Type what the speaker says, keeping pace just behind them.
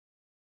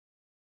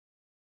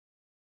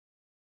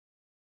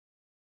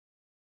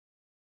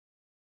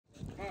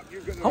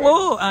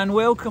Hello and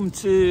welcome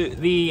to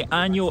the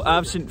annual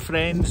Absent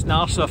Friends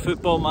NARSA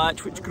football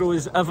match, which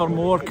grows ever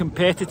more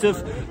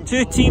competitive.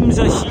 Two teams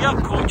this year,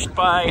 coached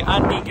by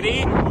Andy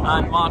Gray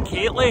and Mark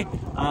Hateley,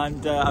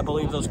 and I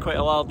believe there's quite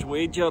a large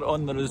wager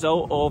on the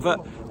result of it.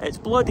 It's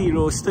bloody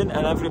roasting,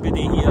 and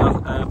everybody here,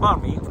 bar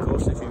me of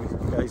course, if you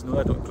guys know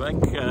I don't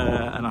drink,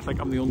 and I think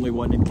I'm the only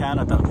one in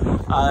Canada.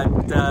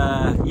 And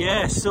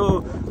yeah,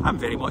 so I'm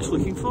very much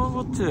looking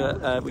forward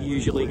to it. We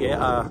usually get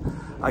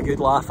a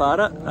good laugh at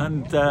it,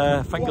 and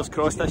fingers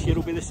crossed this year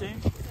will be the same.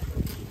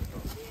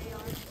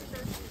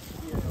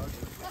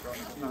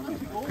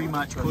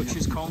 Pre-match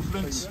coaches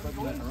conference.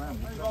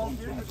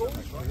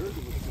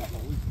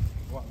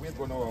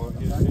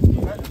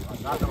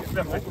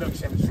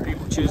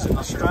 People choosing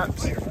the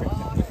strips.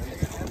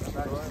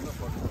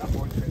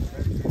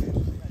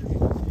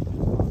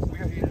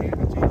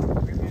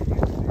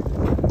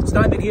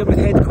 Standing here with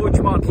head coach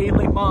Mark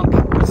Hateley. Mark,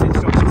 what's the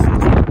instructions for the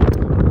team?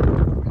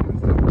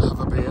 Have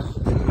a beer.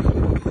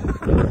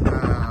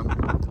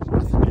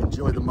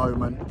 Enjoy the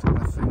moment.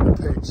 I think the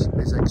pitch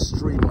is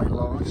extremely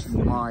large for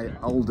my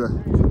older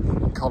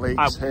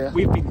colleagues here.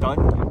 We've been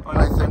done.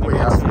 I think we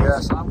have,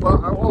 yes.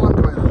 Well, all I'm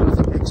doing is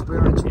I think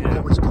experience will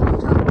always conquer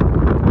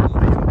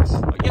the youngest.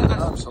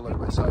 Yeah,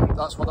 absolutely. So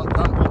that's what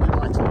that will be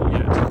my team.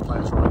 Yeah.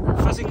 Players right now.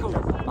 Physical.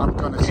 I'm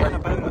going to say no. I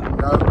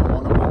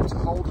want them all to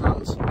hold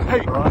hands.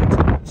 Hey.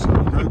 Right. So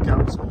no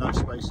gaps, no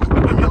spaces.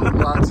 The young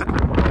lads.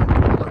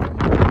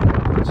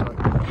 So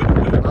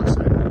that's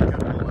it.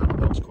 Get all over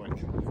those quick.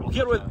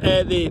 Here with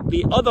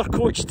the other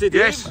coach today,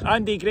 yes.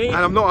 Andy Gray. And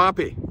I'm not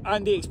happy.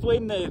 Andy,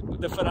 explain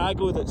the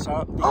farrago that's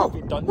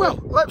been done. Well,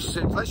 let's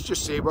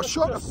just say we're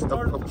short of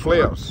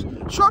players.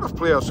 Short of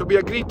players, so we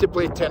agreed to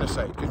play 10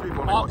 aside because we've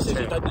only got 10. You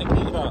didn't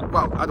agree to that.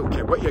 Well, I don't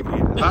care what you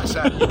agree. That's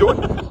it. You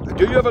don't.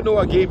 Do you ever know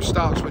a game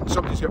starts when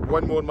somebody's got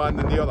one more man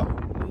than the other?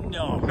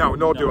 No. No,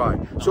 nor do I.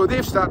 So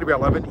they've started with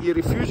 11. He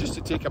refuses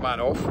to take a man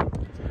off.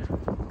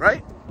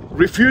 Right?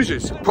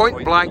 Refuses,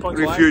 point blank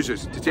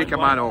refuses to take a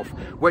man off,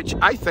 which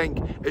I think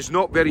is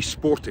not very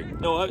sporting.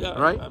 No,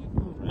 right?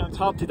 It's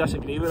hard to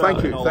disagree with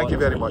that. Thank you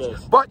very much.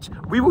 Yes. But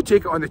we will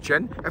take it on the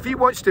chin. If he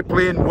wants to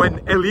play and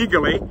win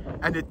illegally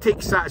and it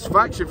takes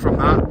satisfaction from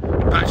that,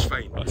 that's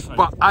fine.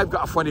 But I've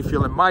got a funny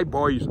feeling my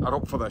boys are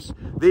up for this.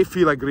 They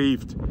feel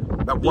aggrieved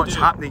at what's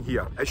happening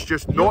here. It's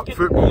just not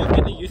football. You're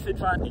getting the youth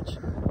advantage.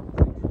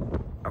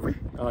 Are we?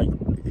 Aye.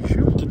 You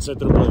sure?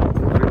 Considerably.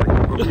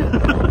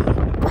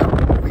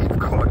 We've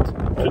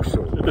got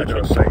also on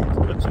our side.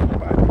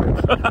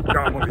 No,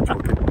 I'm only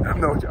joking.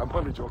 I'm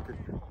only joking.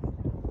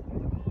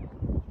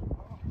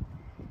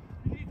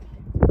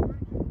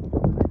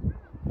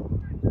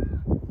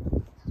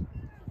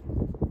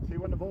 See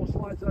when the ball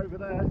slides over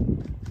there,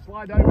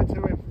 slide over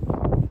to him.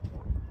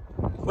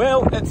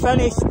 Well, it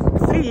finished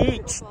 3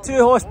 each, 2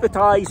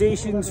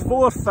 hospitalisations,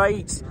 4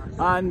 fights,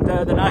 and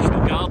the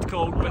National Guard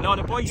called. But no,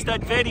 the boys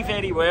did very,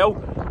 very well.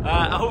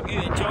 I hope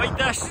you enjoyed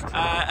this,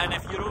 and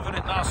if you're over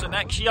at NARSA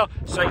next year,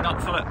 sign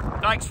up for it.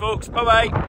 Thanks folks, bye bye.